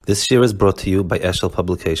This year is brought to you by Eshel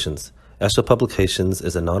Publications. Eshel Publications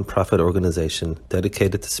is a non-profit organization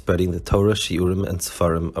dedicated to spreading the Torah, Shiurim, and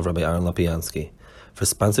Sefarim of Rabbi Aaron Lopiansky. For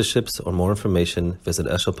sponsorships or more information, visit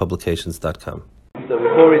eshelpublications.com. So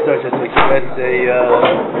before we start, just to express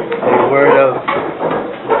a word of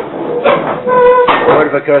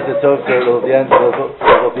Hakaras Tov to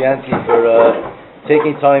Lopiansky for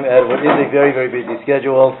taking time out of what is a very, very busy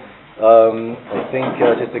schedule. I think,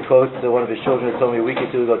 just to quote one of his children who told me a week or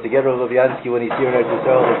two ago, to get Rav Lopiansky when he's here in Eretz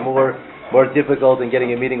Yisrael is more difficult than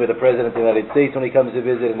getting a meeting with the President of the United States when he comes to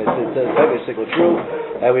visit, and it's true.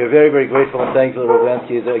 And we are very, very grateful and thankful that Rav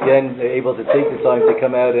Lopiansky is again able to take the time to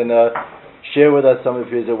come out and share with us some of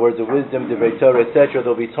his words of wisdom, Divrei Torah, etc.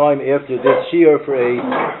 There'll be time after this shiur for a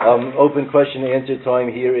open question and answer time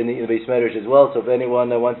here in the Beis Medrash as well. So if anyone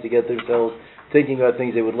wants to get themselves thinking about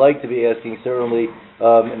things they would like to be asking, certainly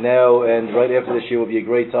now and right after this year will be a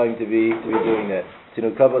great time to be doing that.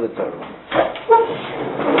 Tinu Kavah the Torah.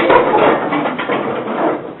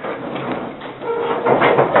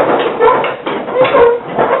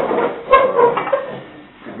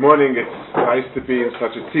 Good morning. It's nice to be in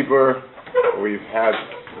such a tzibur. We've had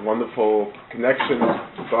wonderful connections.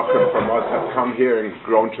 Bachim from us have come here and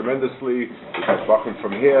grown tremendously. We've had Bachim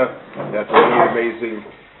from here. That's really amazing.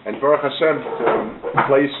 And Baruch Hashem, the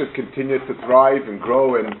place should continue to thrive and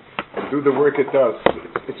grow and do the work it does.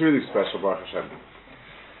 It's really special, Baruch Hashem.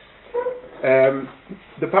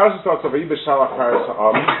 The parasha starts off Vayibeh Shalach Paras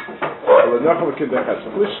Ha'am,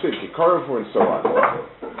 and so on.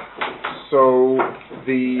 So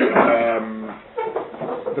the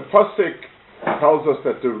pasuk tells us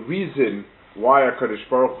that the reason why HaKadosh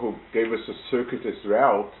Baruch Hu gave us a circuitous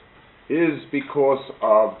route is because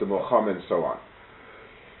of the Milchama and so on.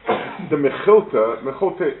 The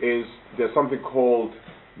Mechilta is, there's something called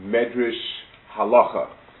Medrash Halacha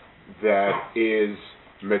that is,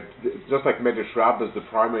 just like Medrash Rabbah is the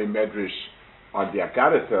primary Medrash on the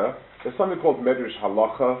Agadata, there's something called Medrash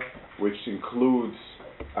Halacha, which includes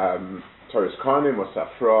Toras Kohanim, or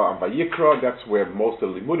Safra, and Vayikra. That's where most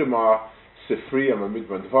of the Limudim are, Sifri, and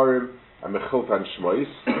Midbar and Dvarim, and Mechilta and Shmois.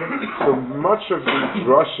 So much of the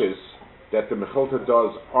drushes that the Mechilta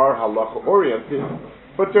does are Halacha oriented,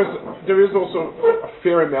 but there is also a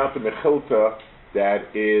fair amount of Mechilta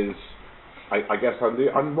that is, I guess,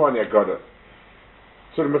 on one Agada.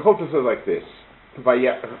 So the Mechilta says like this: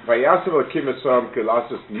 Vayasav Elokim Esam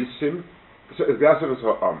Kelasos Nisim, Vayasav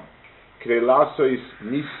Esam Kelasos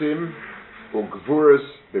Nisim Ugvuras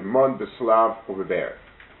B'Mon B'Slav U'Beber.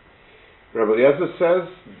 Rabbi Eliezer says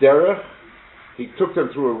Derech, he took them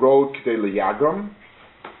through a road K'dei Liyagam,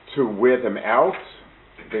 to wear them out.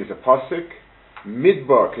 There's a pasuk.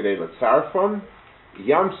 Midbar K'dei L'Tzarfon,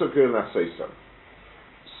 Yamsuf K'dei L'Naseisam.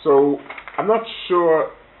 So I'm not sure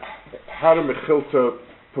how the Mechilta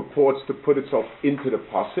purports to put itself into the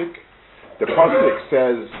pasuk. The pasuk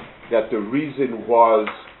says that the reason was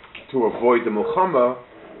to avoid the Milchama,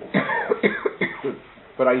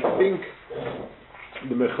 but I think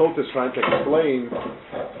the Mechilta is trying to explain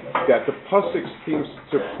that the pasuk seems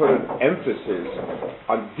to put an emphasis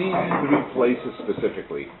on these three places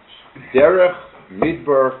specifically: Derech,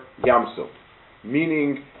 Midbar, Yamsuf,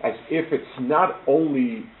 meaning as if it's not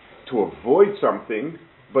only to avoid something,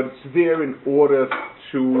 but it's there in order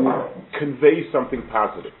to convey something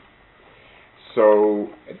positive. So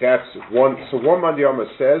that's one. So one Mandiyama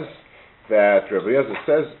says that Rabbi Eliezer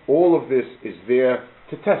says all of this is there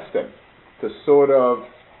to test them, to sort of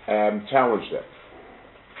challenge them.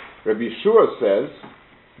 Rabbi Yeshua says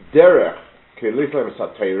Derech Keliflem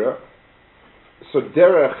Satira. So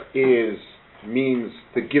Derech means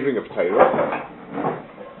the giving of Torah,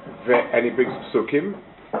 and he brings psukim.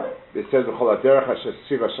 It says V'chol haderech asher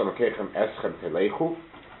tzivah Hashem Elokeichem eschem telechu.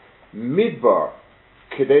 Midbar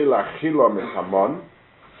kedei lachilo mishamon,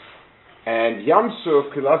 and Yamsuf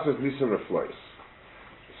kelasos nisim reflois.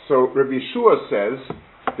 So Rabbi Yeshua says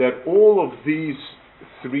that all of these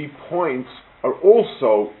 3 points are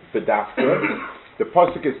also bedafka. The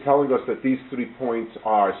pasuk is telling us that these 3 points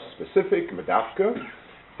are specific, medafka,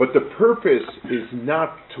 but the purpose is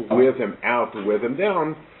not to wear them out, to wear them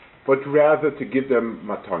down, but rather to give them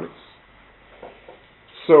matanis.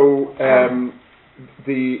 So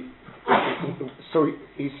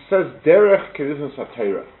he says derech kedusha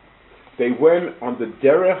satira. They went on the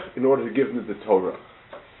derech in order to give them the Torah.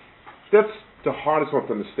 That's the hardest one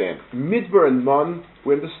to understand. Midbar and man,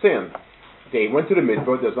 we understand. They went to the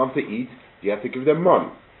midbar. There's nothing to eat. You have to give them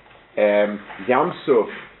man. Yamsuf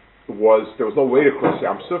there was no way to cross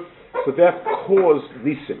Yamsuf, so that caused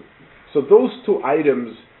nisim. So those 2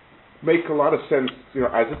 items make a lot of sense,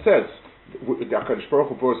 as it says. The HaKadosh Baruch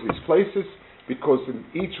Hu brought us these places. because in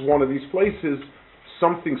each one of these places,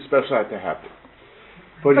 something special had to happen.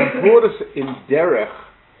 But he brought us in derech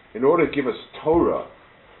in order to give us Torah.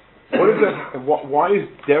 What is that? Why is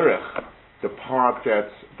derech the part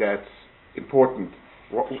that's important?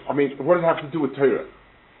 What does it have to do with Torah?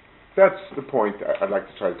 That's the point I'd like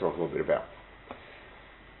to try to talk a little bit about.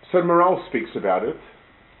 So Maharal speaks about it,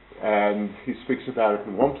 and he speaks about it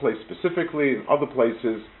in one place specifically, in other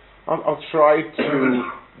places. I'll try to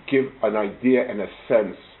give an idea and a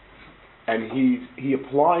sense, and he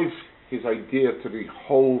applies his idea to the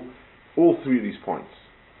whole, all three of these points.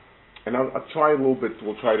 And I'll try a little bit,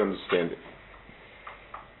 we'll try to understand it.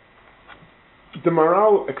 The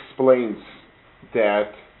Maharal explains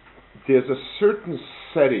that there's a certain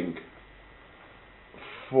setting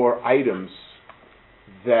for items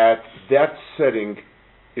that setting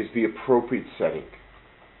is the appropriate setting.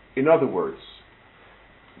 In other words,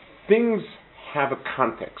 things have a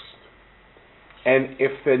context, and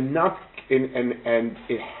if they're not and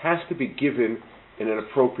it has to be given in an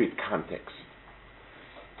appropriate context.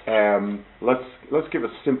 Let's give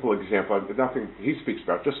a simple example. Nothing he speaks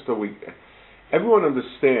about. Just so everyone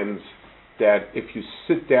understands that if you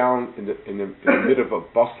sit down in the middle of a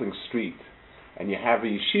bustling street and you have a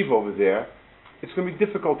yeshiva over there, it's going to be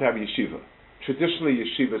difficult to have a yeshiva. Traditionally,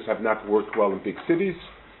 yeshivas have not worked well in big cities.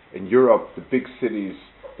 In Europe, the big cities,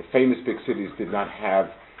 the famous big cities, did not have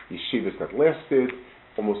yeshivas that lasted.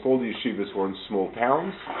 Almost all the yeshivas were in small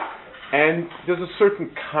towns. And there's a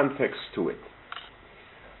certain context to it.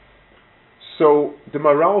 So the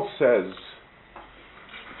Maharal says,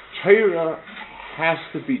 Torah has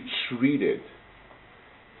to be treated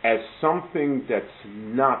as something that's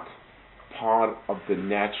not part of the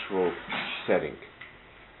natural setting.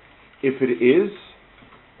 If it is,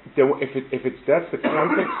 then that's the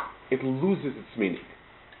context, it loses its meaning.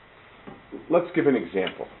 Let's give an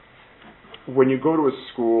example. When you go to a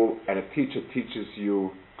school and a teacher teaches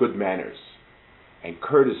you good manners and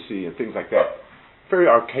courtesy and things like that, very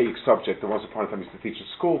archaic subject that once upon a time used to teach at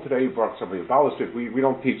school. Today you brought somebody abolished it. We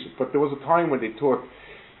don't teach it. But there was a time when they taught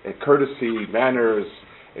courtesy, manners,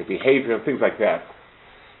 behavior, and things like that.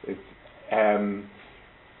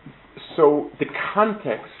 So the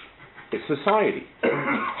context is society.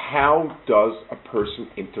 How does a person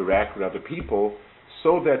interact with other people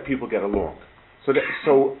so that people get along? So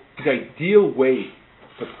the ideal way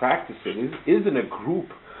to practice it is in a group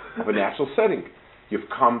of a natural setting. You've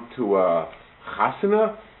come to a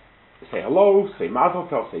chasana, say hello, say mazel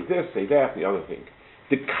tov, say this, say that, the other thing.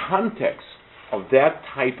 The context of that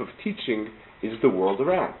type of teaching is the world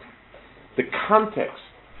around. The context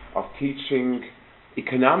of teaching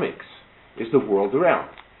economics is the world around,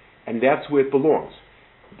 and that's where it belongs.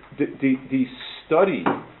 The study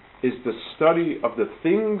is the study of the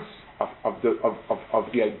things of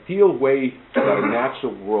the ideal way that a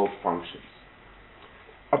natural world functions.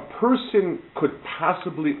 A person could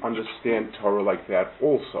possibly understand Torah like that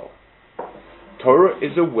also. Torah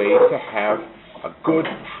is a way to have a good,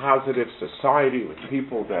 positive society with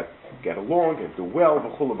people that get along and do well,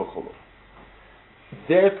 v'chulu v'chulu.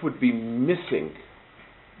 That would be missing.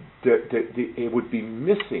 It would be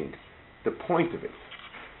missing the point of it,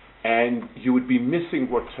 and you would be missing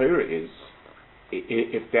what Torah is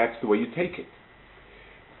if that's the way you take it.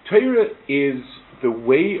 Torah is the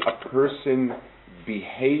way a person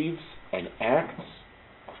behaves and acts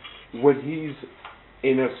when he's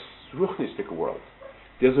in a ruchnistic world.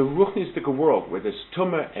 There's a ruchnistic world where there's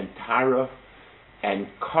tumah and tara and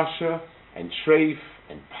kosher and treif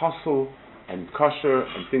and pasul and kosher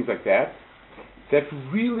and things like that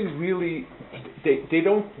really they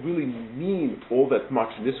don't really mean all that much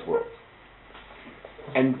in this world.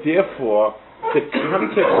 And therefore the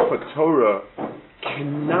context for Torah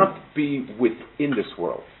cannot be within this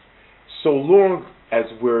world. So long as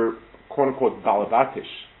we're quote-unquote balabatish,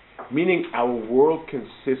 meaning our world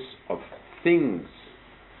consists of things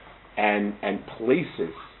and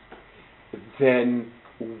places, then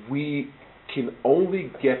we can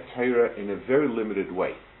only get Torah in a very limited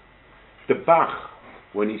way. The Bach,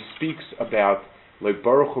 when he speaks about Le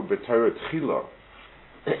Baruch Hu B'Torah Tchila,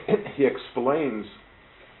 he explains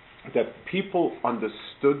that people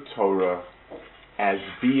understood Torah as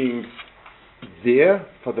being there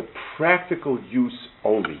for the practical use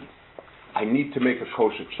only. I need to make a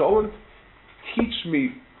kosher cholent. Teach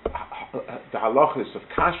me the halachas of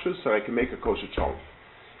kashrus so I can make a kosher cholent.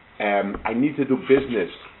 I need to do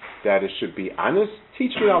business that it should be honest.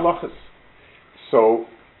 Teach me the halachas. So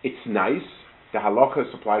it's nice, the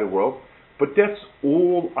halachas apply to the world, but that's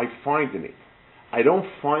all I find in it. I don't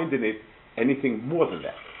find in it anything more than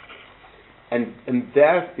that. And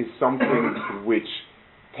that is something which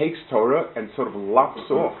takes Torah and sort of lops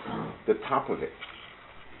off the top of it.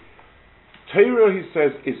 Torah, he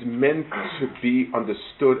says, is meant to be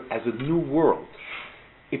understood as a new world.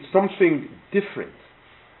 It's something different.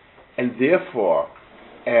 And therefore,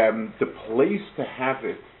 the place to have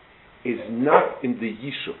it is not in the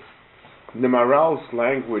Yishuv. In the Maharal's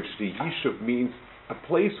language, the Yishuv means a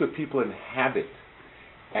place where people inhabit.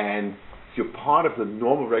 And if you're part of the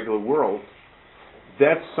normal, regular world,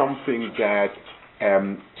 that's something that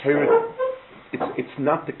Torah, it's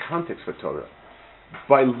not the context for Torah.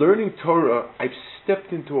 By learning Torah, I've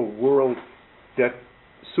stepped into a world that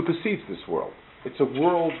supersedes this world. It's a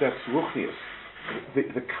world that's ruchnius.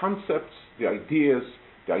 The concepts, the ideas,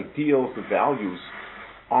 the ideals, the values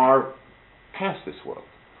are past this world.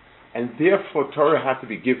 And therefore Torah had to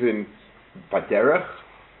be given baderech,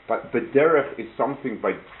 but baderech is something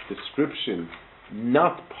by description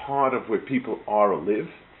not part of where people are or live,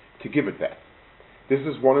 to give it that. This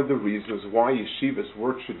is one of the reasons why yeshivas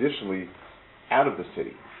were traditionally out of the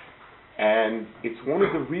city. And it's one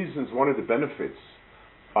of the reasons, one of the benefits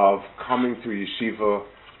of coming to yeshiva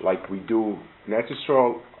like we do in Eretz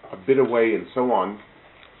Yisrael, a bit away and so on,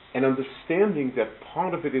 and understanding that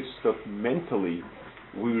part of it is that mentally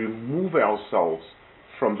we remove ourselves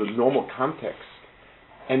from the normal context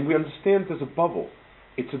and we understand there's a bubble.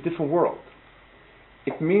 It's a different world.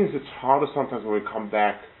 It means it's harder sometimes when we come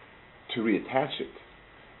back to reattach it.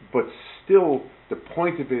 But still, the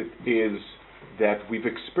point of it is that we've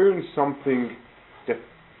experienced something that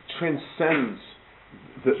transcends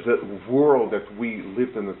the world that we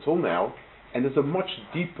lived in until now, and there's a much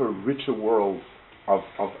deeper, richer world of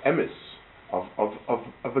emes, of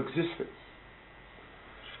existence.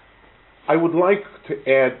 I would like to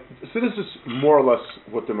add, so this is more or less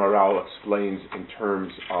what the Maharal explains in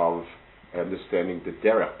terms of understanding the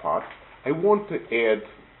derech part. I want to add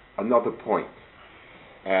another point.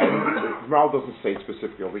 And Maharal doesn't say it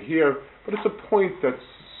specifically over here, but it's a point that's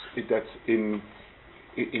in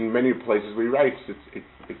many places where he writes.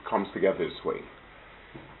 It comes together this way.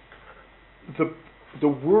 The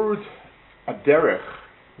word aderech,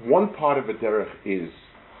 one part of aderech is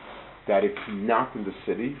that it's not in the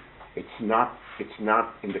city. It's not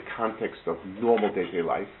in the context of normal day-to-day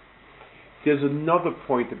life. There's another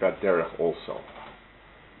point about derech also,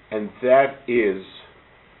 and that is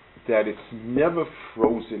that it's never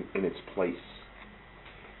frozen in its place.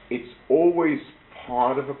 It's always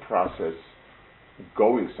part of a process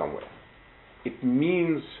going somewhere. It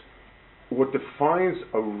means what defines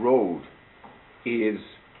a road is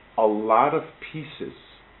a lot of pieces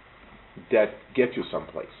that get you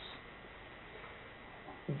someplace.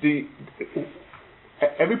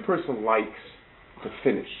 Every person likes to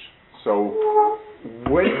finish. So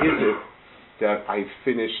when is it that I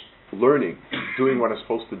finished learning, doing what I'm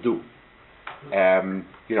supposed to do? A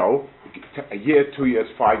year, 2 years,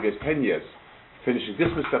 5 years, 10 years, finishing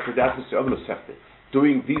this mitzvah, that mitzvah, the other mitzvah,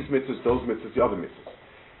 doing these mitzvahs, those mitzvahs, the other mitzvahs.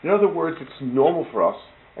 In other words, it's normal for us,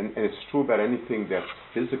 and it's true about anything that's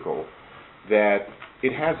physical, that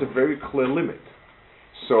it has a very clear limit.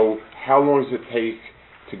 So how long does it take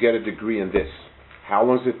to get a degree in this? How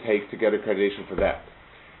long does it take to get accreditation for that?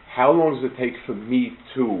 How long does it take for me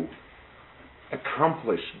to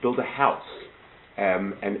accomplish, build a house,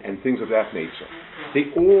 and things of that nature?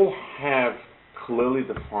 They all have clearly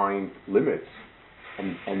defined limits,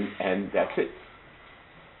 and that's it.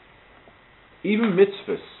 Even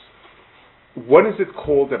mitzvahs. What is it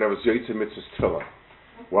called that I was yotzei mitzvahs tefillah?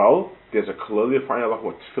 Well, there's a clearly defined halacha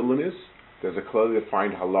what tefillin is. There's a clearly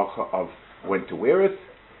defined halacha of when to wear it,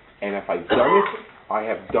 and if I've done it, I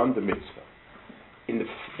have done the mitzvah. In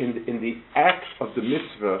the act of the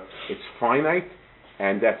mitzvah, it's finite,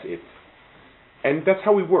 and that's it. And that's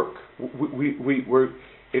how we work. For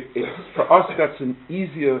us, that's an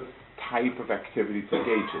easier type of activity to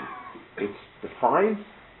engage in. It's defined.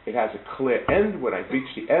 It has a clear end. When I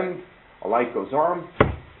reach the end, a light goes on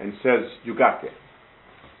and says, "You got there."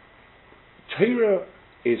 Torah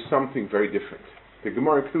is something very different. The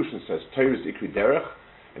Gemara Kedushin says Torah is ikri derech,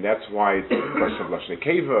 and that's why it's a question of lashon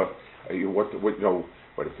keva.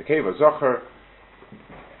 What is the keva zacher?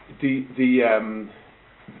 The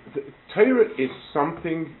Torah is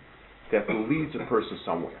something that leads a person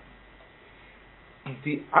somewhere.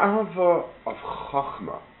 The ahava of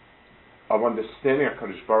chachma, of understanding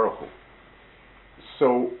HaKadosh Baruch Hu.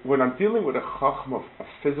 So when I'm dealing with a chachma of a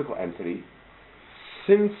physical entity,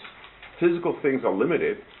 since physical things are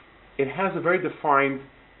limited, it has a very defined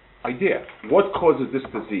idea. What causes this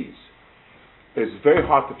disease? It's very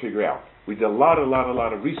hard to figure out. We did a lot of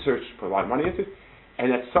research, put a lot of money into it,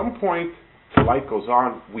 and at some point, the light goes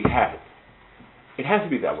on, we have it. It has to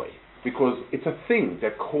be that way. because it's a thing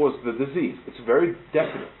that caused the disease. It's very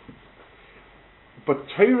definite. But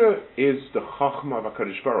Torah is the Chachma of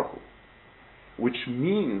HaKadosh Baruch Hu, which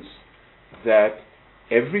means that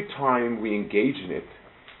every time we engage in it,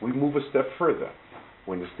 we move a step further.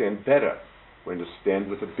 We understand better. We understand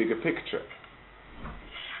with a bigger picture.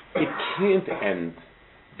 It can't end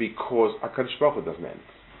because HaKadosh Baruch Hu doesn't end.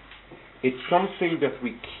 It's something that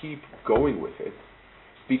we keep going with it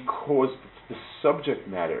because the subject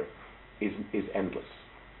matter is endless.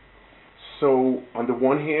 So on the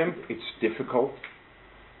one hand, it's difficult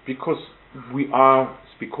because we're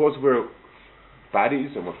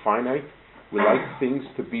bodies and we're finite. We like things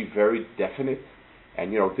to be very definite,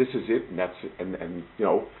 and this is it, and that's it, and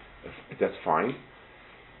that's fine.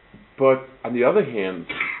 But on the other hand,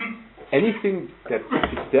 anything that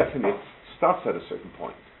is definite starts at a certain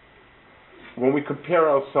point. When we compare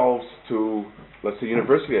ourselves to, let's say,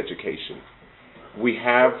 university education, we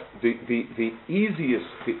have the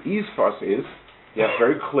ease for us is you have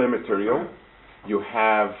very clear material, you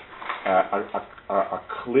have a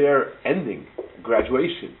clear ending,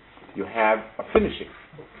 graduation, you have a finishing.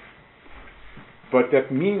 But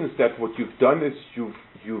that means that what you've done is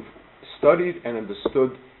you've studied and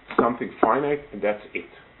understood something finite, and that's it.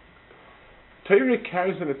 Torah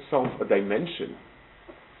carries in itself a dimension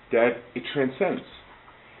that it transcends.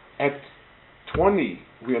 At 20,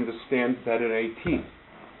 we understand better than 18,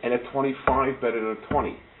 and at 25, better than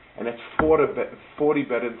 20, and at 40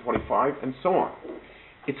 better than 25, and so on.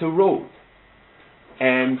 It's a road.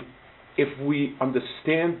 And if we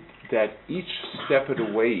understand that each step of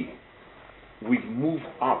the way we've moved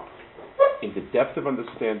up in the depth of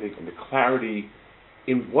understanding and the clarity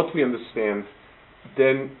in what we understand,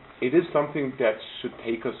 then it is something that should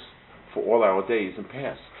take us for all our days and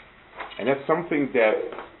past. And that's something that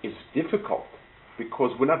is difficult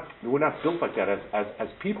because we're not built like that. As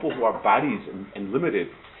people who are bodies and limited,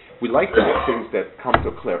 we like to have things that come to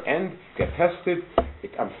a clear end, get tested,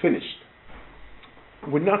 I'm finished.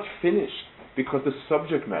 We're not finished because the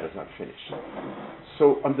subject matter is not finished.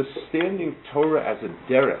 So understanding Torah as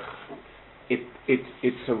a derech,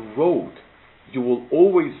 it's a road. You will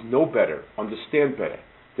always know better, understand better.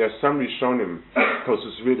 There are some Rishonim,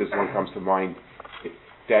 Tosus Readers, one comes to mind,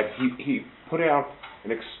 that he put out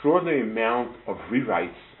an extraordinary amount of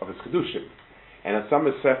rewrites of his Kedushin. And in some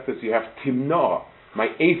Masechtas you have Timnah, my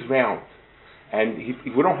 8th round. And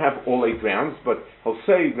we don't have all 8 rounds, but he'll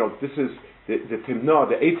say, this is the Timnah,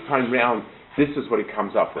 the 8th time round, this is what he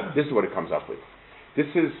comes up with. This is what he comes up with. This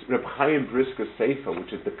is Reb Chaim Brisker Sefer,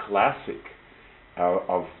 which is the classic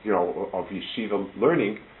of yeshiva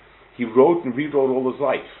learning. He wrote and rewrote all his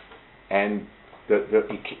life, and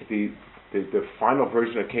the final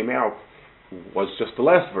version that came out was just the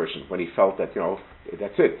last version when he felt that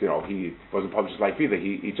that's it. He wasn't published his life either.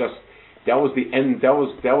 He just that was the end. That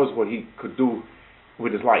was what he could do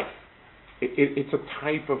with his life. It's a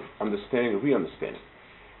type of understanding, a re-understanding.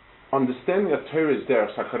 Understanding that Torah is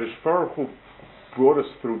derech. HaKadosh Baruch Hu brought us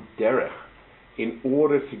through derech in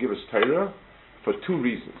order to give us Torah for 2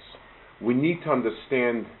 reasons. We need to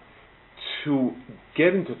understand, to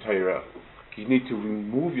get into Torah, you need to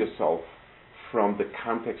remove yourself from the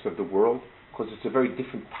context of the world, because it's a very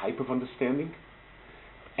different type of understanding.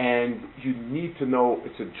 And you need to know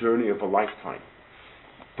it's a journey of a lifetime.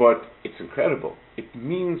 But it's incredible. It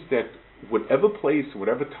means that whatever place,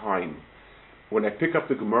 whatever time, when I pick up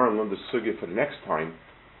the Gemara and learn the Sugya for the next time,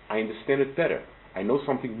 I understand it better. I know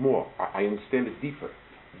something more. I understand it deeper.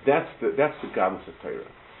 That's the godless of Torah.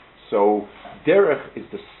 So derech is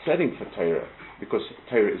the setting for Torah, because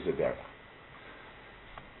Torah is the derech.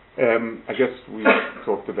 I guess we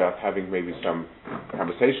talked about having maybe some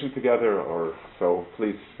conversation together, or so.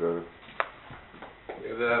 Please. We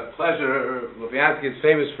have the pleasure. Lubiansky is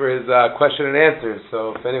famous for his question and answers.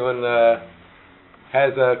 So if anyone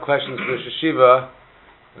has questions for Sheshiva,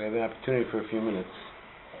 we have an opportunity for a few minutes.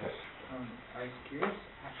 Yes. I was curious,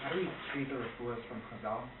 how do we treat the refuahs from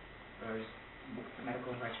Chazal? There's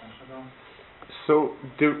medical advice from Chazal? So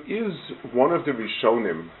there is one of the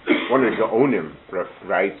Rishonim, one of the Gaonim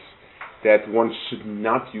writes that one should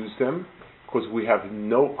not use them because we have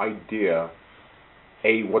no idea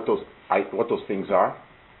what those things are,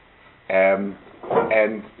 and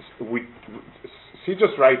she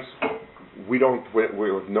just writes we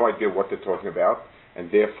have no idea what they're talking about,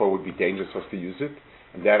 and therefore it would be dangerous for us to use it,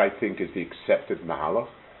 and that I think is the accepted mahalach.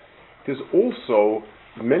 There's also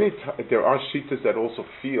there are shittas that also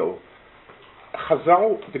feel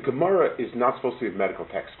Chazal, the Gemara is not supposed to be a medical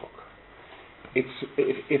textbook.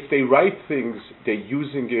 If they write things, they're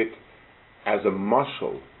using it as a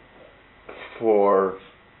mashal for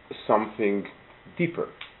something deeper.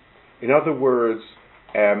 In other words,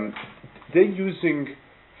 they're using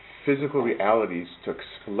physical realities to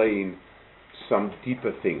explain some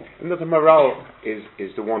deeper thing. And the Maharal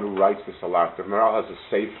is the one who writes this a lot. The Maharal has a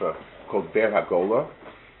sefer called Ber HaGola.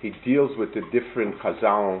 He deals with the different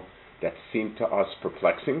Chazal that seem to us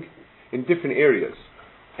perplexing in different areas.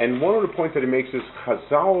 And one of the points that he makes is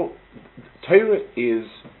Chazal, Torah is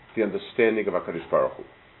the understanding of HaKadosh Baruch Hu.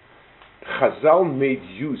 Chazal made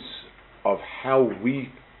use of how we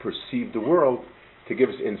perceive the world to give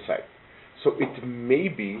us insight. So it may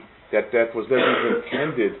be that was never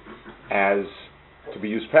intended as to be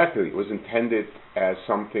used practically. It was intended as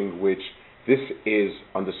something which this is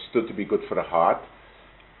understood to be good for the heart,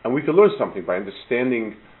 and we can learn something by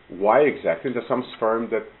understanding why exactly. There's some sperm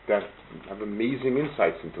that have amazing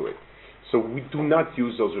insights into it. So we do not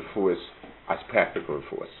use those refuahs as practical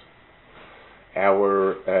refuahs.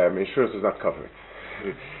 Our insurance does not cover it.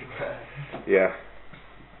 Yeah.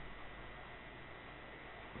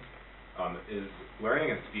 Is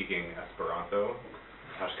learning and speaking Esperanto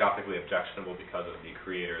hashkafically objectionable because of the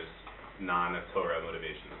creator's non-Torah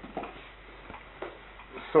motivations?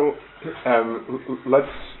 So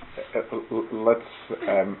let's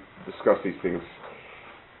discuss these things.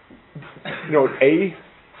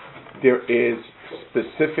 There is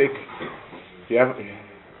specific. There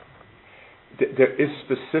is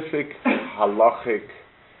specific halachic.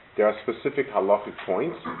 There are specific halachic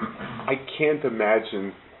points. I can't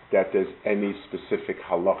imagine that there's any specific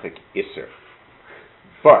halachic isser.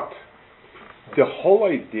 But the whole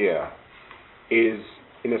idea is,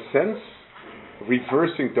 in a sense,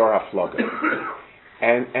 reversing Dor HaFlaga.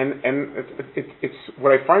 And it's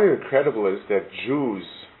what I find incredible is that Jews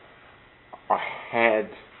had,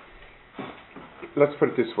 let's put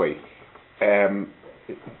it this way,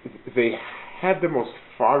 they had the most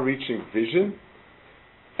far-reaching vision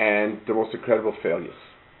and the most incredible failures.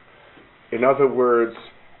 In other words,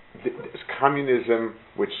 communism,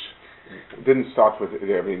 which didn't start with,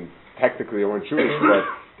 technically they weren't Jewish, but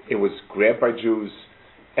it was grabbed by Jews.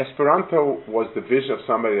 Esperanto was the vision of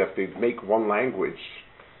somebody that if they'd make one language,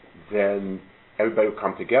 then everybody would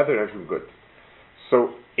come together and everything would be good.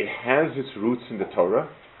 So it has its roots in the Torah,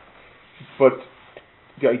 but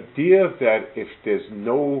the idea that if there's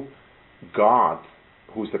no God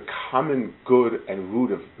who's the common good and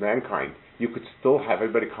root of mankind, you could still have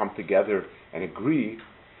everybody come together and agree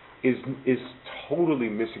is totally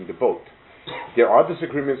missing the boat. There are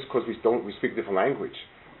disagreements because we speak different language,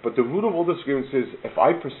 but the root of all disagreements is if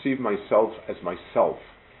I perceive myself as myself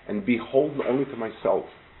and beholden only to myself,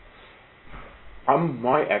 I'm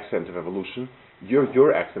my accent of evolution, you're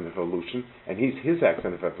your accent of evolution, and he's his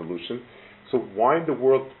accent of evolution. So why in the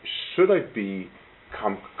world should I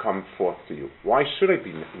come forth to you? Why should I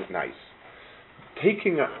be nice?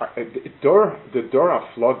 Taking the Dor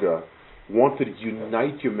HaFlaga wanted to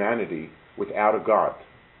unite humanity without a God.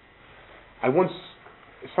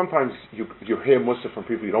 Sometimes you hear Musa from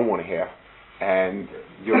people you don't want to hear, and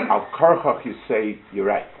you're al-karchach, you say, you're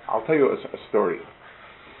right. I'll tell you a story.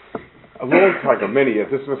 A long time ago, many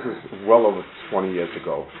years, this was well over 20 years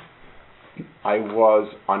ago, I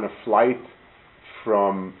was on a flight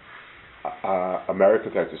from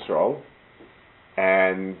America to Israel,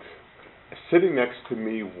 and sitting next to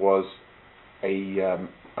me was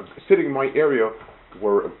sitting in my area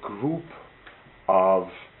were a group of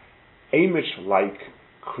Amish-like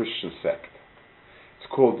Christian sect. It's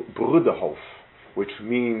called Bruderhof, which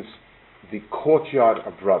means the courtyard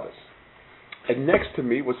of brothers. And next to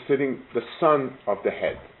me was sitting the son of the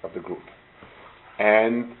head of the group.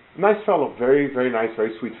 And nice fellow, very, very nice,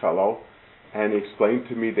 very sweet fellow. And he explained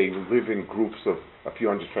to me they live in groups of a few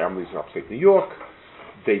hundred families in upstate New York.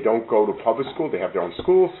 They don't go to public school, they have their own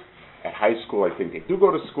schools. At high school, I think they do go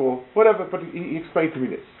to school, whatever, but he explained to me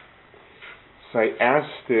this. So I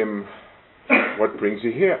asked him, what brings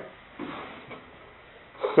you here?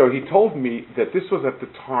 So he told me that this was at the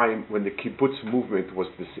time when the kibbutz movement was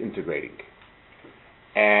disintegrating.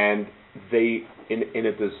 And they, in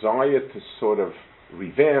a desire to sort of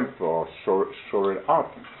revamp or shore it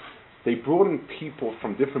up, they brought in people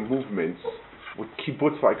from different movements with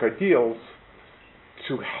kibbutz-like ideals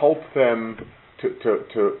to help them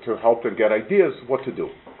to help them get ideas what to do.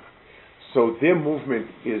 So their movement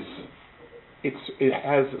it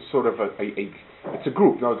has sort of it's a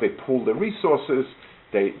group. Now they pool the resources,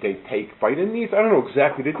 they take by the needs. I don't know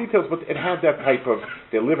exactly the details, but it had that type of,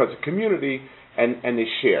 they live as a community and they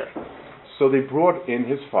share. So they brought in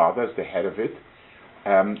his father as the head of it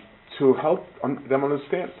to help them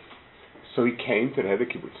understand. So he came to the head of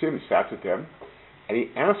kibbutzim, he sat with them, and he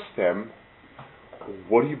asked them,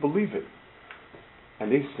 what do you believe in?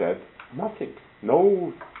 And they said, nothing.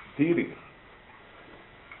 No dealing.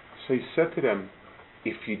 So he said to them,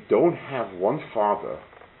 if you don't have one father,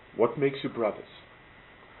 what makes you brothers?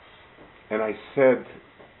 And I said,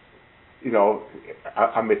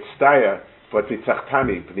 I'm mitzvah, but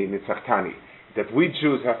nitzachtani, that we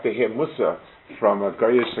Jews have to hear Musa from a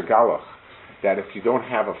Goyish Galach, that if you don't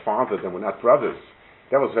have a father, then we're not brothers.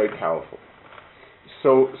 That was very powerful.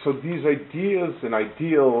 So these ideas and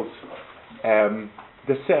ideals,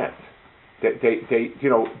 they're sad. The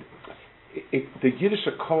Yiddish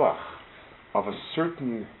koach of a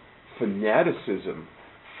certain fanaticism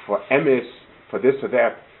for emes, for this or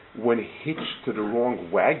that, when hitched to the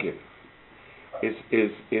wrong wagon, it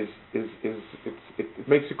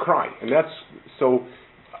makes you cry, and that's so.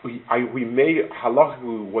 One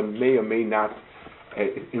may or may not.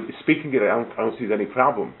 Speaking it, I don't see any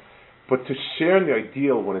problem. But to share the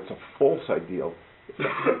ideal when it's a false ideal,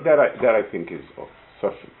 that I think is so.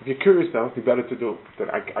 If you're curious, now, it'd be better to do.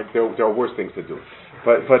 There are worse things to do.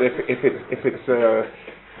 But if it's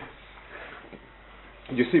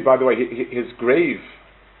you see, by the way, his grave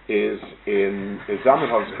is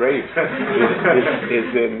Zamenhof's grave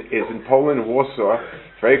is in Poland, Warsaw,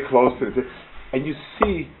 very close to the. And you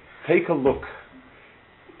see, take a look.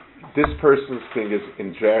 This person's thing is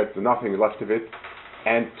in Jared, nothing left of it,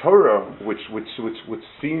 and Torah, which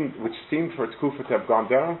seemed for its kufa to have gone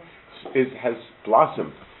down, has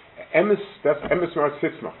blossomed. Emes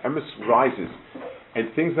rises,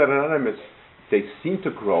 and things that are not emes, they seem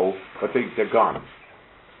to grow, but they're gone.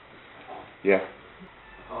 Yeah.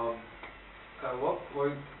 At what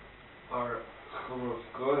point are chumros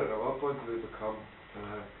good, and at what point do they become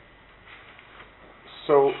bad?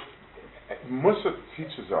 So, Musa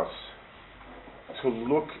teaches us to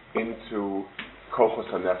look into kochos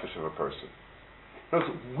hanefesh of a person. In other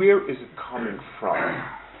words, where is it coming from?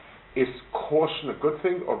 Is caution a good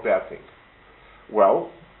thing or bad thing? Well,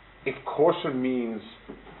 if caution means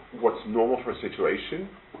what's normal for a situation,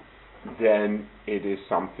 then it is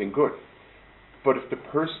something good. But if the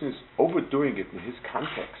person is overdoing it in his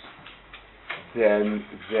context,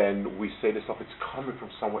 then we say to ourselves, it's coming from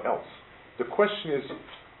somewhere else. The question is,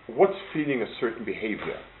 what's feeding a certain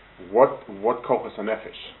behavior? What kochos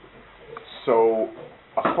hanefesh? So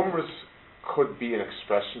a chumrus could be an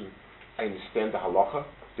expression. I understand the halacha.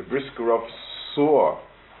 The Briskerov saw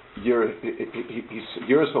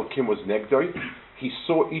Yerusal Kim was negdoi. He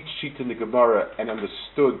saw each sheet in the Gemara and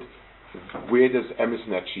understood where there's emes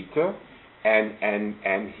in that shita,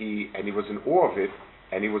 and he was in awe of it,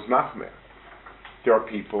 and he was machmer. There are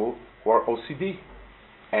people who are OCD.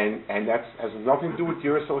 And that has nothing to do with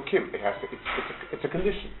Yerusal Kim. It's a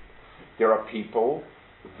condition. There are people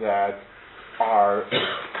that are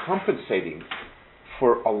compensating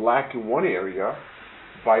for a lack in one area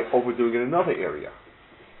by overdoing in another area.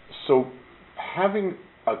 So having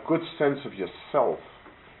a good sense of yourself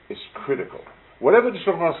is critical. Whatever the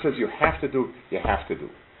Shulchan Aruch says you have to do, you have to do.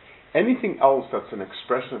 Anything else that's an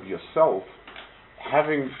expression of yourself,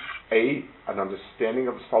 having an understanding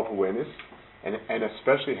of self-awareness, and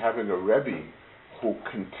especially having a Rebbe who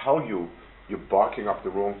can tell you you're barking up the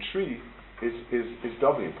wrong tree is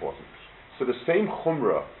doubly important. So the same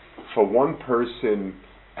chumrah for one person,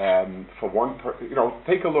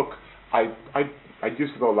 take a look. I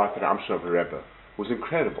used to go a lot to the Amshel Rebbe. It was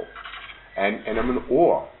incredible, and I'm in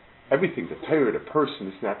awe. Everything, the Torah, the person,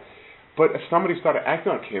 this and that. But if somebody started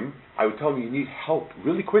acting like him, I would tell him you need help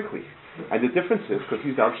really quickly. And the difference is, because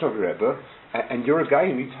he's the Amshel Rebbe, and you're a guy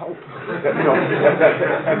who needs help. And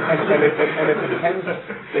it depends.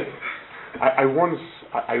 I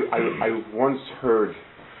once heard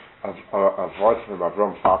of a word from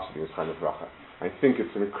Avram Fox in his kind of bracha. I think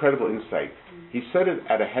it's an incredible insight. He said it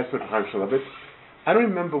at a Hesed Chaim Shulevitz. I don't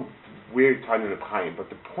remember where he tied it at Chaim, but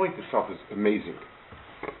the point itself is amazing.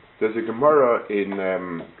 There's a Gemara in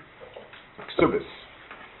Ksubis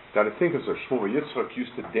that I think is a Shmuel Yitzchak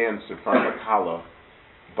used to dance in front of a Kala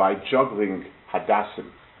by juggling through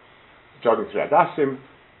Hadassim,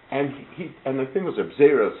 and I think it was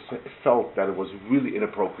Abzera felt that it was really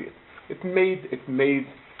inappropriate. It made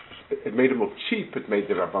him look cheap. It made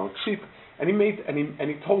the Rabban look cheap, and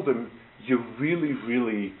he told him, "You're really,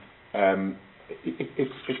 really,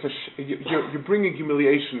 you're bringing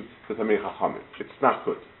humiliation to the Tamei Chachamim. It's not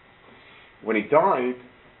good." When he died,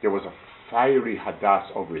 there was a fiery Hadas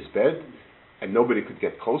over his bed, and nobody could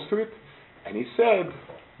get close to it. And he said,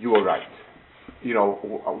 "You were right. We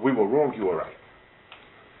were wrong. You were right."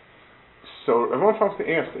 So Rabban Foster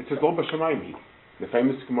asked, "It says Lo B'Shamayim, the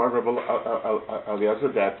famous Gemara of Rabbi Eliezer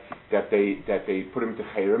that they put him to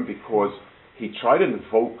Cherem because he tried to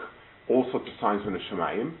invoke all sorts of signs from the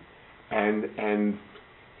Shemayim, and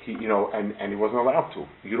he, and he wasn't allowed to.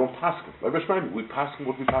 You don't paskin. We paskin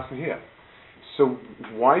what we paskin here. So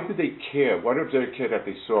why did they care? Why did they care that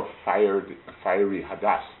they saw fiery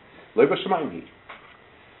hadas? So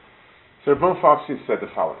Rabban Fafsin said the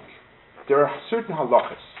following: there are certain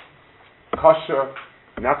halachas, kosher,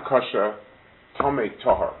 not kosher, tomei,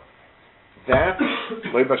 tohar. That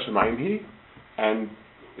leiba shemayim and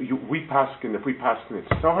we paskin. If we paskin it's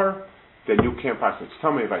tohar, then you can't paskin it's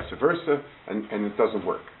tomei, vice versa, and it doesn't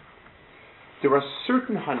work. There are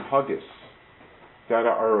certain hanhagis that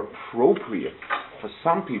are appropriate for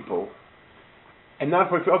some people and not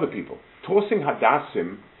for other people. Tossing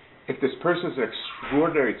hadassim, if this person is an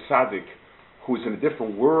extraordinary tzaddik who is in a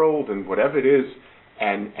different world and whatever it is,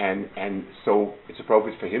 and so it's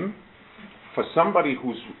appropriate for him. For somebody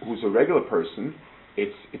who's a regular person,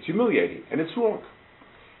 it's humiliating and it's wrong.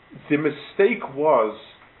 The mistake was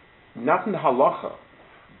not in halacha,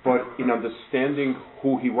 but in understanding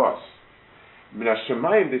who he was. Min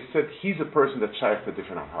hashamayim, they said he's a person that shaykh to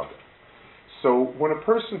different halacha. So when a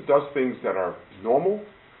person does things that are normal,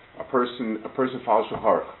 a person follows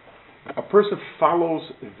shulchan. A person follows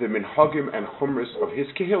the minhagim and chumras of his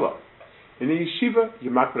kehillah. In a yeshiva, you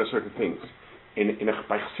makbid certain things.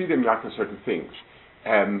 By chassidim, you makbid certain things.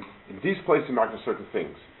 In these places, you makbid certain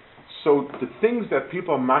things. So the things that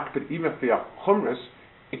people are makbid, even if they are chumras,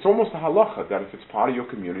 it's almost a halacha that if it's part of your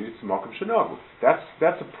community, it's makom shenagu.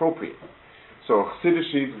 That's appropriate. So a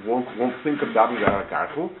chassidish won't think of davening a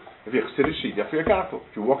gartel. If you're a chassidish, you have to wear a gartel.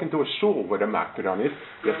 If you walk into a shul where they're makbid on it,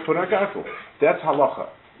 you have to put on a gartel. That's halacha,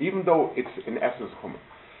 even though it's in essence chumrah.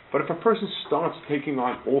 But if a person starts taking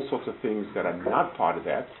on all sorts of things that are not part of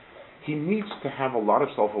that, he needs to have a lot of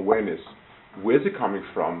self-awareness. Where's it coming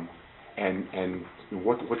from, and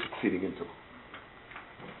what's it feeding into?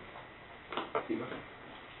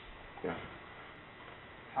 Yeah.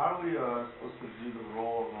 How are we supposed to view the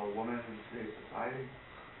role of a woman in today's society?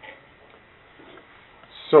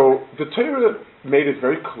 So the Torah made it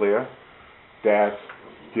very clear that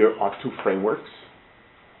there are two frameworks.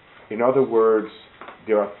 In other words,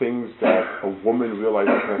 there are things that a woman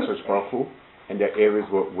realizes in Baruch Hu, and there are areas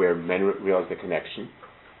where men realize the connection.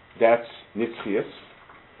 That's nitzchias.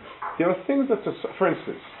 There are things that, for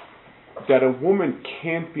instance, that a woman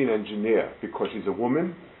can't be an engineer because she's a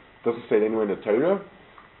woman, doesn't say it anywhere in the Torah,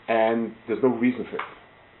 and there's no reason for it.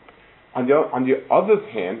 On the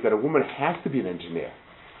other hand, that a woman has to be an engineer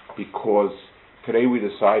because today we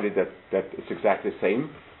decided that it's exactly the same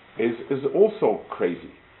is also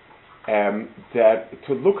crazy. That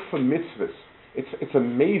to look for mitzvahs, it's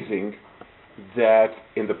amazing that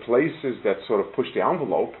in the places that sort of push the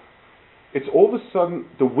envelope, it's all of a sudden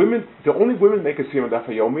the only women make a siyum daf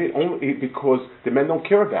yomi only because the men don't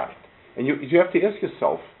care about it. And you have to ask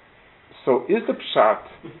yourself, so is the pshat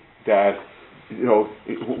that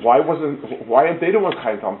why aren't they the ones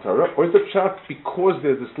chayim Talmud Torah, or is the pshat because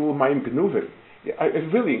there's this little mayim benuvim?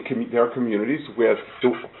 Really, there are communities where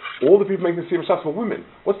all the people making the siyum shas are women.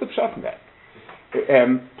 What's the pshat in that?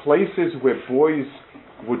 Places where boys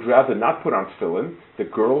would rather not put on tefillin, the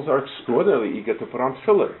girls are extraordinarily eager to put on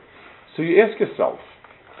tefillin. So you ask yourself,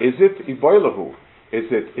 is it iboilahu?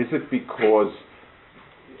 Is it because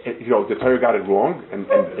the Torah got it wrong, and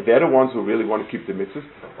they're the ones who really want to keep the mitzvahs,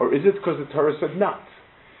 or is it because the Torah said not?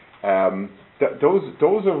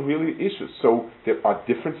 Those are really issues. So there are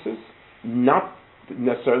differences, not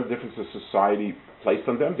necessarily differences society placed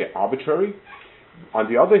on them. They're arbitrary.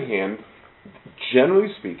 On the other hand, generally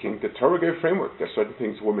speaking, the Torah gave a framework. There are certain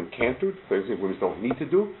things women can't do, certain things women don't need to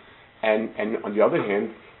do, and on the other hand,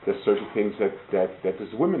 there are certain things that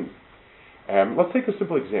as women. Let's take a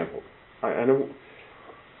simple example. I know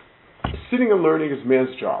sitting and learning is man's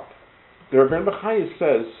job. The Rebbeinu Bechaya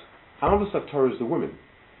says, Avos HaTorah is the woman.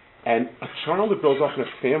 And a child that grows up in a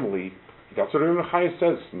family, that's what Rebbeinu Bechaya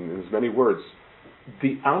says in as many words.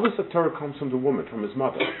 The Avos HaTorah comes from the woman, from his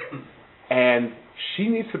mother. And she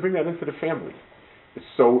needs to bring that into the family.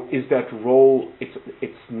 So is that role,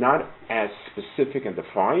 it's not as specific and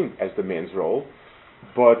defined as the man's role,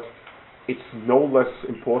 but it's no less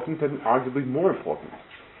important and arguably more important.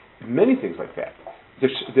 Many things like that. The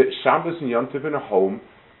Shabbos and Yom Tov in a home,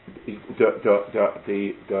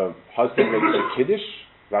 the husband makes the kiddush,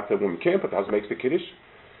 not the woman can't, but the husband makes the kiddush.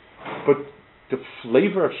 But the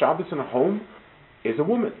flavor of Shabbos in a home is a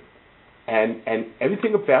woman, and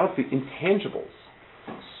everything about the intangibles.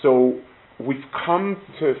 So we've come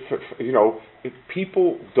to, if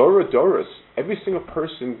people, Doros, every single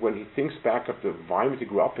person, when he thinks back of the environment he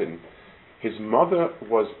grew up in, his mother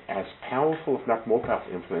was as powerful, if not more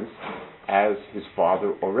powerful influence, as his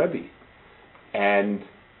father or Rebbe. And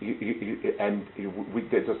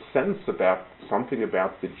there's a sense about something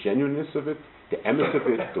about the genuineness of it, the emes of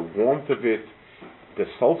it, the warmth of it, the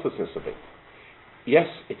selflessness of it. Yes,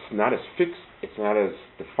 it's not as fixed, it's not as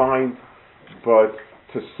defined, but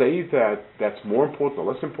to say that that's more important or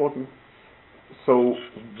less important, so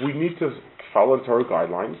we need to follow the Torah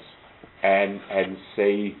guidelines and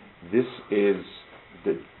say this is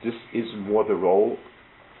more the role,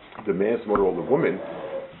 the man is more the role of the woman,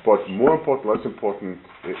 but more important, less important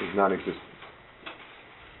is non-existent.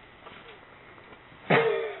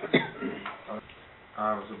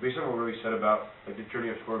 So based on what Ruby said about like the journey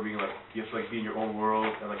of Torah being like you have to like be in your own world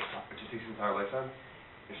and like it just takes an entire lifetime.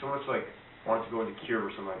 If someone's like wanting to go into Kiev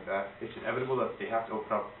or something like that, it's inevitable that they have to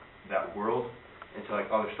open up that world into like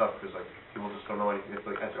other stuff because like people just don't know anything. They have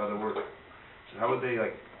to like enter other worlds. So how would they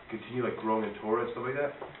like continue like growing in Torah and stuff like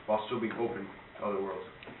that while still being open to other worlds?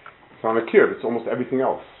 It's not a Kiev, it's almost everything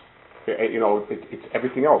else. It's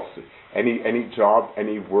everything else. Any job,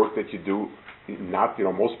 any work that you do.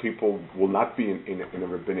 Most people will not be in a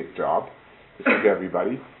rabbinic job. This is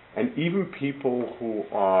everybody, and even people who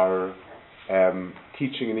are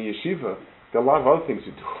teaching in a yeshiva, there are a lot of other things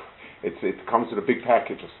you do. It comes with a big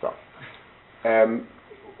package of stuff.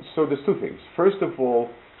 So there's two things. First of all,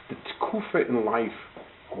 the tekufa in life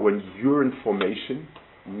when your information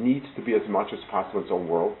needs to be as much as possible in its own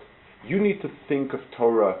world. You need to think of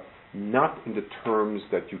Torah not in the terms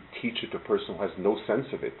that you teach it to a person who has no sense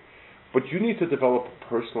of it, but you need to develop a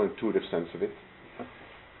personal, intuitive sense of it.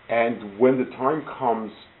 And when the time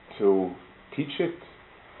comes to teach it,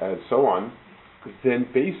 and so on, then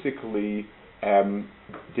basically,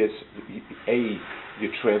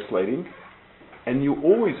 you're translating, and you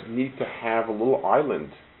always need to have a little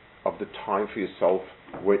island of the time for yourself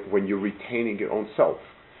when you're retaining your own self.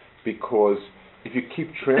 Because if you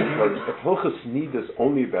keep translating, if Hilchos Nida is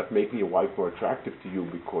only about making your wife more attractive to you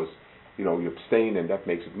because you abstain and that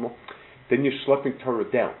makes it more, then you're schlepping Torah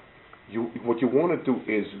down. What you want to do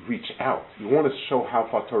is reach out. You want to show how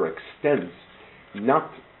far Torah extends,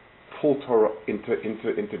 not pull Torah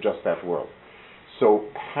into just that world. So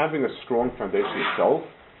having a strong foundation yourself,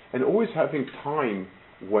 and always having time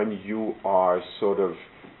when you are sort of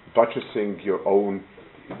buttressing your own.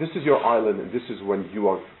 This is your island, and this is when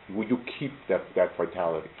you keep that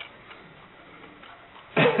vitality.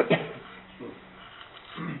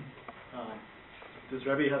 Does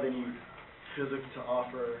Rebbe have any physics to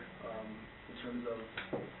offer in terms of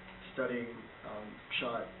studying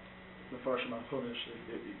Pshat, Mefarshim on Chumash?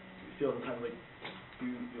 You feel the time like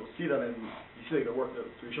you'll see them and you see like the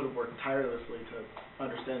three children work tirelessly to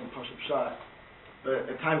understand the Pashup Pshat, but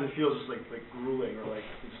at times it feels just like grueling or like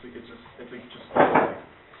it's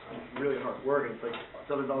really hard work. And it's like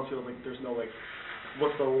sometimes it almost feels like there's no like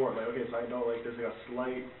what's the reward? Like okay, so I know like there's like a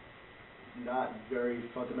slight, not very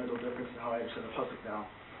fundamental difference in how I understand the pasuk now.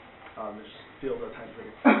 It just feels at times like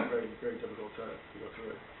it's very, very difficult to go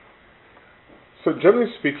through it. So generally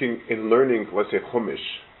speaking, in learning, let's say Chumash,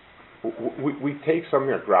 we take something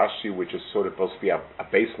like Rashi, which is sort of supposed to be a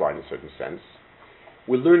baseline in a certain sense.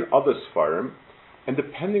 We learn other Sfarim, and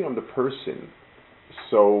depending on the person,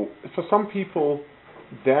 so for some people,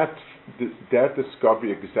 that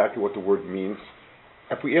discovery exactly what the word means.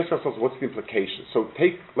 If we ask ourselves, what's the implication? So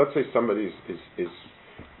let's say somebody is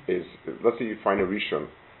let's say you find a Rishon,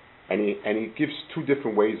 and he gives two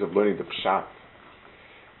different ways of learning the Pshat.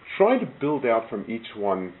 Try to build out from each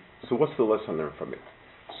one, so what's the lesson learned from it?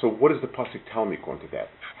 So what does the Pasuk tell me according to that?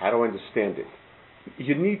 How do I understand it?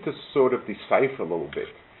 You need to sort of decipher a little bit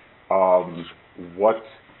what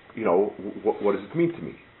does it mean to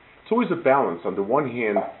me? It's always a balance. On the one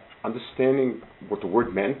hand, understanding what the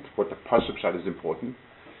word meant, what the Pasuk Pshat is important,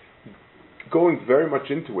 going very much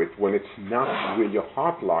into it when it's not where your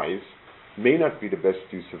heart lies may not be the best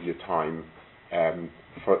use of your time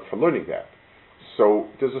for learning that. So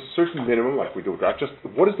there's a certain minimum, like we do with that. Just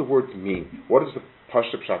what does the word mean? What is the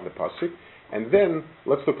Pashup Pshat in the Pasuk? And then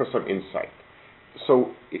let's look for some insight.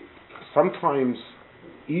 So sometimes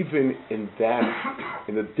even in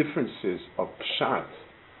the differences of Pshat,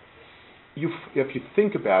 if you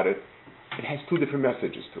think about it, it has two different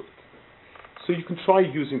messages to it. So you can try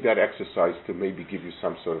using that exercise to maybe give you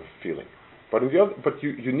some sort of feeling. But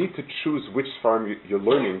you need to choose which Sfarim you're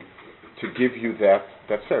learning to give you that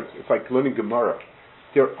sense. It's like learning Gemara.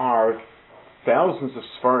 There are thousands of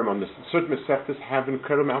Sfarim on this. Certain Masechtas have an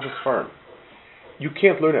incredible amount of Sfarim. You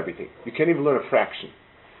can't learn everything. You can't even learn a fraction.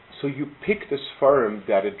 So you pick the Sfarim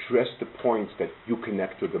that address the points that you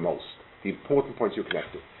connect to the most, the important points you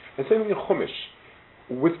connect to. And same in Chumash.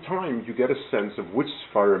 With time, you get a sense of which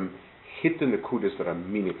Sfarim hit the Nakudas that are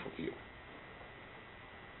meaningful to you.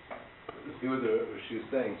 see what she was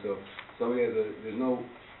saying. So somebody there's no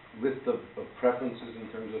list of preferences in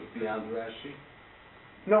terms of beyond Rashi?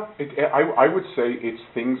 No, I would say it's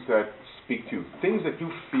things that speak to you, things that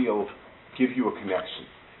you feel give you a connection.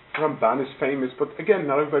 Ramban is famous, but again,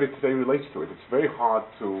 not everybody today relates to it. It's very hard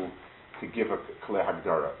to give a Kli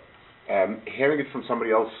Hagdara. Hearing it from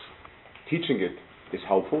somebody else teaching it is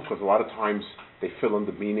helpful, because a lot of times they fill in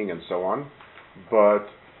the meaning and so on. But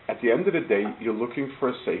at the end of the day, you're looking for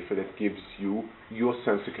a sefer that gives you your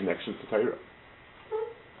sense of connection to Torah.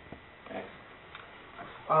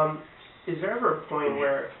 Is there ever a point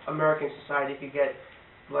where American society could get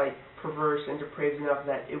like perverse and depraved enough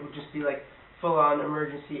that it would just be like full-on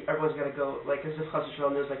emergency? Everyone's got to go, like as if Chas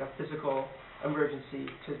v'Shalom there's like a physical emergency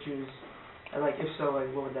to Jews, and like if so,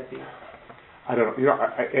 like what would that be? I don't know.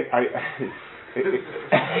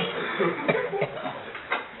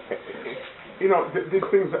 These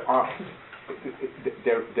things are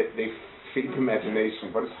they feed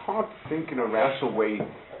imagination, but it's hard to think in a rational way.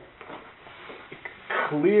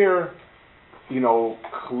 Clear,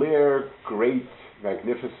 great,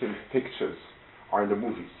 magnificent pictures are in the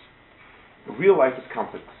movies. Real life is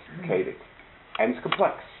complicated, and it's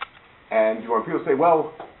complex. And when people say,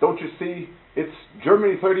 well, don't you see, it's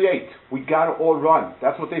Germany 38, we got to all run.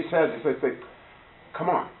 That's what they said. They say, come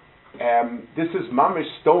on. This is Mamish,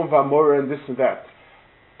 Stone Vamora, and this and that.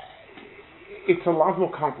 It's a lot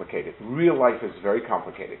more complicated. Real life is very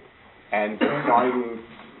complicated. And deciding,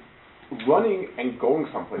 running and going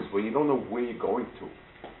someplace where you don't know where you're going to,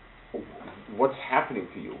 what's happening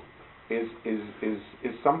to you, is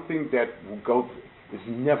something that is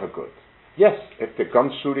never good. Yes, if the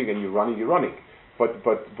gun's shooting and you're running.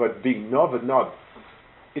 But being nod,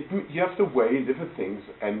 you have to weigh different things,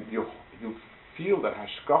 and you feel that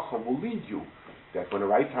Hashgacha will lead you. That when the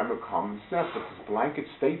right time comes, not just this blanket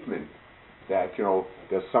statement that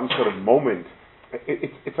there's some sort of moment.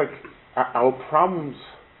 It's like our problems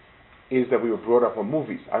is that we were brought up on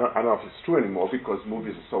movies. I don't know if it's true anymore because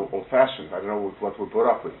movies are so old-fashioned. I don't know what we're brought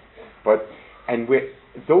up with. And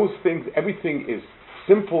those things, everything is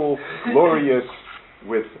simple, glorious,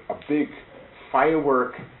 with a big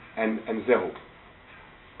firework and zehu.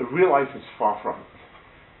 The real life is far from it.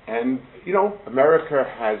 And, America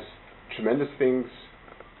has tremendous things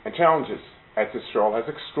and challenges. As Israel has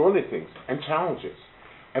extraordinary things and challenges.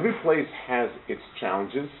 Every place has its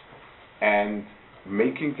challenges, and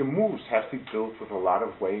making the moves has to be built with a lot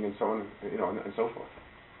of weighing and so on, and so forth.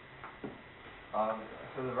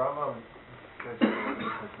 So the Rambam says to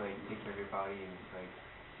take care of your body and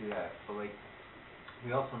do that, but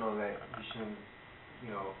we also know that you shouldn't,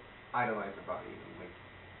 idolize the body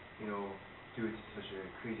and do it to such a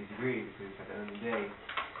crazy degree, because at the end of the day,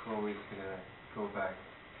 we're always gonna go back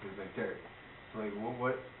to dirt. So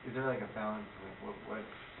what is there a balance? What?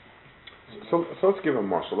 So let's give a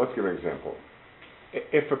marshal. Let's give an example.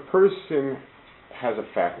 If a person has a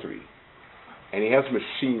factory and he has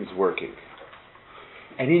machines working,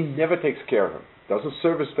 and he never takes care of them, doesn't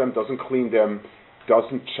service them, doesn't clean them,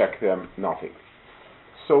 doesn't check them, nothing.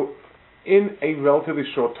 So in a relatively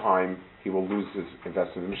short time, he will lose his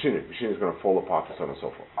investment in machinery. The machinery is going to fall apart and so on and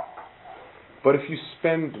so forth. But if you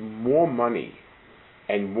spend more money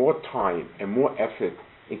and more time and more effort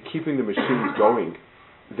in keeping the machines going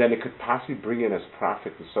than it could possibly bring in as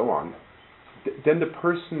profit and so on, then the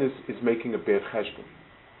person is making a bad cheshbon.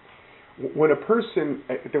 When a person,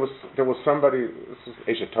 there was somebody, this is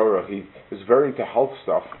Eshet Torah, he was very into health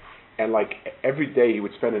stuff, and every day he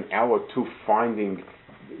would spend an hour or two finding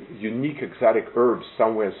unique exotic herbs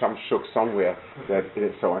somewhere, some shuk somewhere,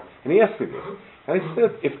 and so on. And he asked me this, and I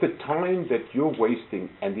said, if the time that you're wasting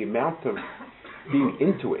and the amount of being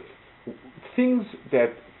into it, things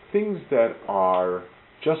that are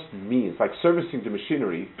just means, like servicing the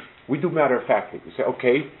machinery, we do matter of factly. We say,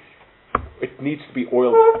 okay, it needs to be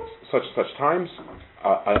oiled such and such times,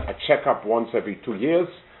 a checkup once every 2 years,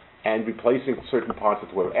 and replacing certain parts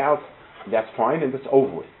that wear out. That's fine, and that's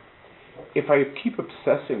over with. If I keep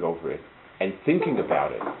obsessing over it and thinking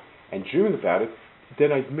about it and dreaming about it,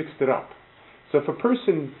 then I've mixed it up. So if a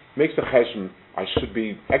person makes a cheshbon, I should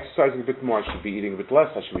be exercising a bit more, I should be eating a bit less,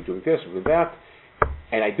 I should be doing this, doing that,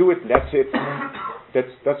 and I do it, and that's it,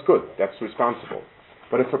 that's good, that's responsible.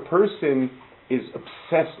 But if a person is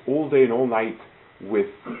obsessed all day and all night with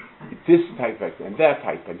this type and that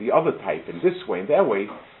type and the other type and this way and that way,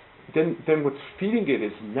 then what's feeding it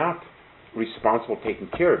is not responsible taking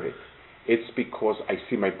care of it. It's because I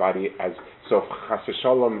see my body as, so if chas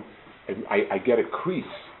v'shalom, I get a crease,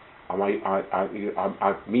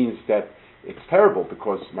 means that it's terrible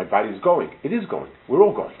because my body is going. It is going. We're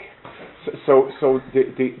all going. So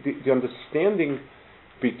the understanding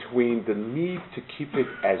between the need to keep it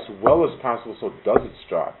as well as possible so it does its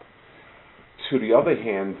job, to the other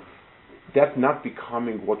hand, that not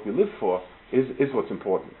becoming what we live for is what's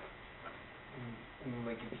important.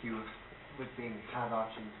 Like if you, let's say, have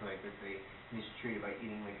options to, like, let's say, mistreated by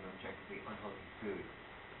eating like an objectively unhealthy food,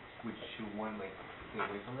 should one like stay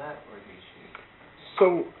away from that, or they should?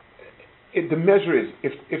 So, the measure is,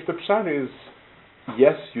 if the pshat is,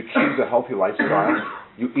 yes, you choose a healthy lifestyle,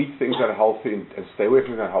 you eat things that are healthy and stay away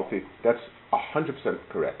from things that are healthy, that's 100%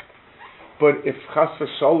 correct. But if chas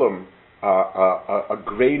v'sholom, a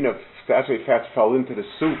grain of saturated fat fell into the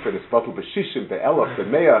soup and it's bottled b'shishim, be'elach,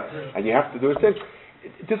 be'mea, and you have to do a thing,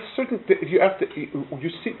 there's certain, you have to, you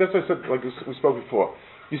see, that's what I said, like we spoke before,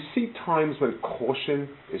 you see times when caution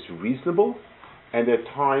is reasonable, and there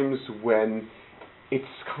are times when it's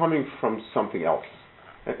coming from something else.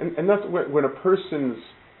 And that's when a person's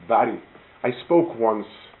body, I spoke once,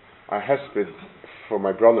 a hesped for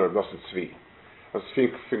my brother, Nosson Tzvi.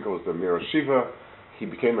 Finkel was the Mir Shiva. He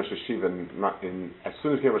became a Shiva, and as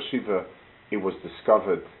soon as he became a Shiva, it was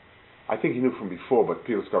discovered, I think he knew from before, but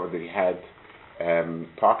people discovered that he had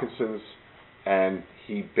Parkinson's, and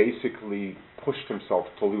he basically pushed himself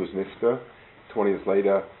till he was nifta, 20 years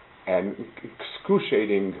later, and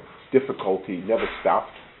excruciating difficulty, never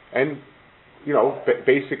stopped, and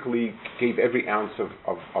basically gave every ounce of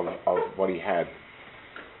what he had.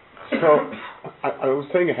 So I was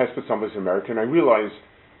saying a hesped somebody's American. I realized,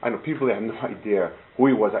 I know people that have no idea who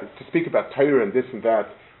he was. To speak about Torah and this and that,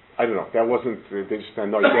 I don't know. That wasn't, they just had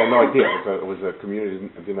no idea. It was a community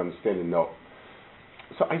that didn't understand and know.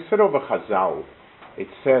 So I said over Chazal, it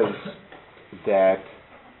says that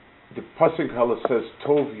the Pasuk Hala says,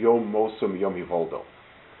 Tov Yom Mosum Yom Hivoldo,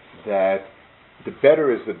 that the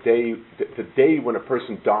better is the day when a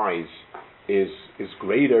person dies is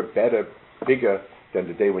greater, better, bigger than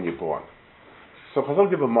the day when you're born. So Chazal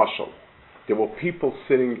give a mashal. There were people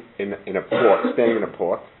sitting in a port, staying in a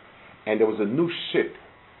port, and there was a new ship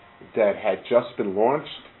that had just been launched,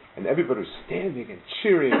 and everybody was standing and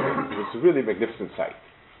cheering. It was a really magnificent sight.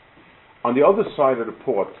 On the other side of the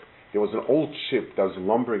port, there was an old ship that was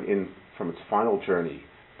lumbering in from its final journey,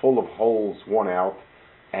 full of holes, worn out,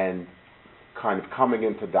 and kind of coming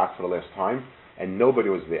into dock for the last time, and nobody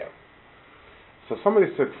was there. So somebody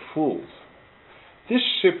said, fools, this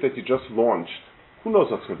ship that you just launched, who knows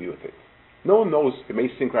what's going to be with it? No one knows. It may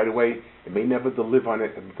sink right away. It may never deliver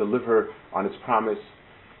on its promise.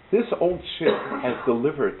 This old ship has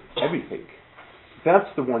delivered everything. That's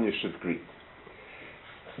the one you should greet.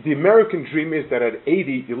 The American dream is that at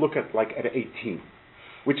 80, you look at like at 18,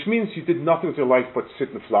 which means you did nothing with your life but sit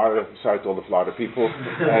in Florida, sorry to all the Florida people,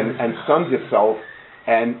 and sunned yourself,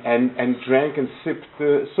 and drank and sipped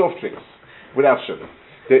soft drinks without sugar.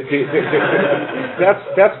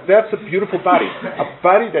 That's a beautiful body. A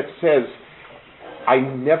body that says, I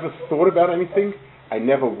never thought about anything, I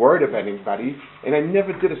never worried about anybody, and I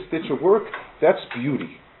never did a stitch of work. That's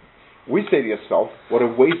beauty. We say to yourself, what a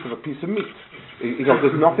waste of a piece of meat.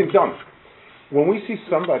 There's nothing done. When we see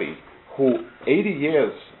somebody who 80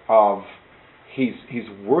 years of, he's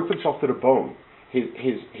worked himself to the bone,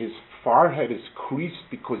 his forehead is creased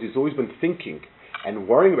because he's always been thinking and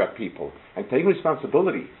worrying about people and taking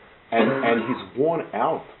responsibility, and he's worn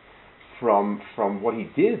out from what he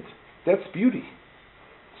did, that's beauty.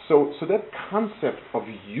 So that concept of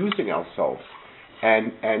using ourselves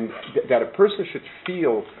and that a person should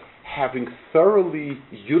feel having thoroughly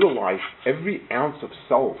utilized every ounce of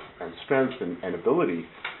self and strength and ability,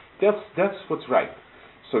 that's what's right.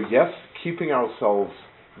 So yes, keeping ourselves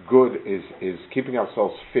good is keeping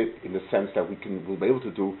ourselves fit in the sense that we'll be able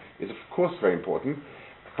to do is of course very important,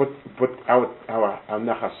 but our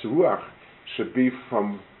nachas ruach should be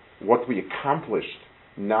from what we accomplished,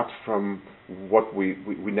 not from what we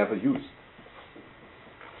never used.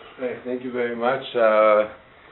 Thank you very much.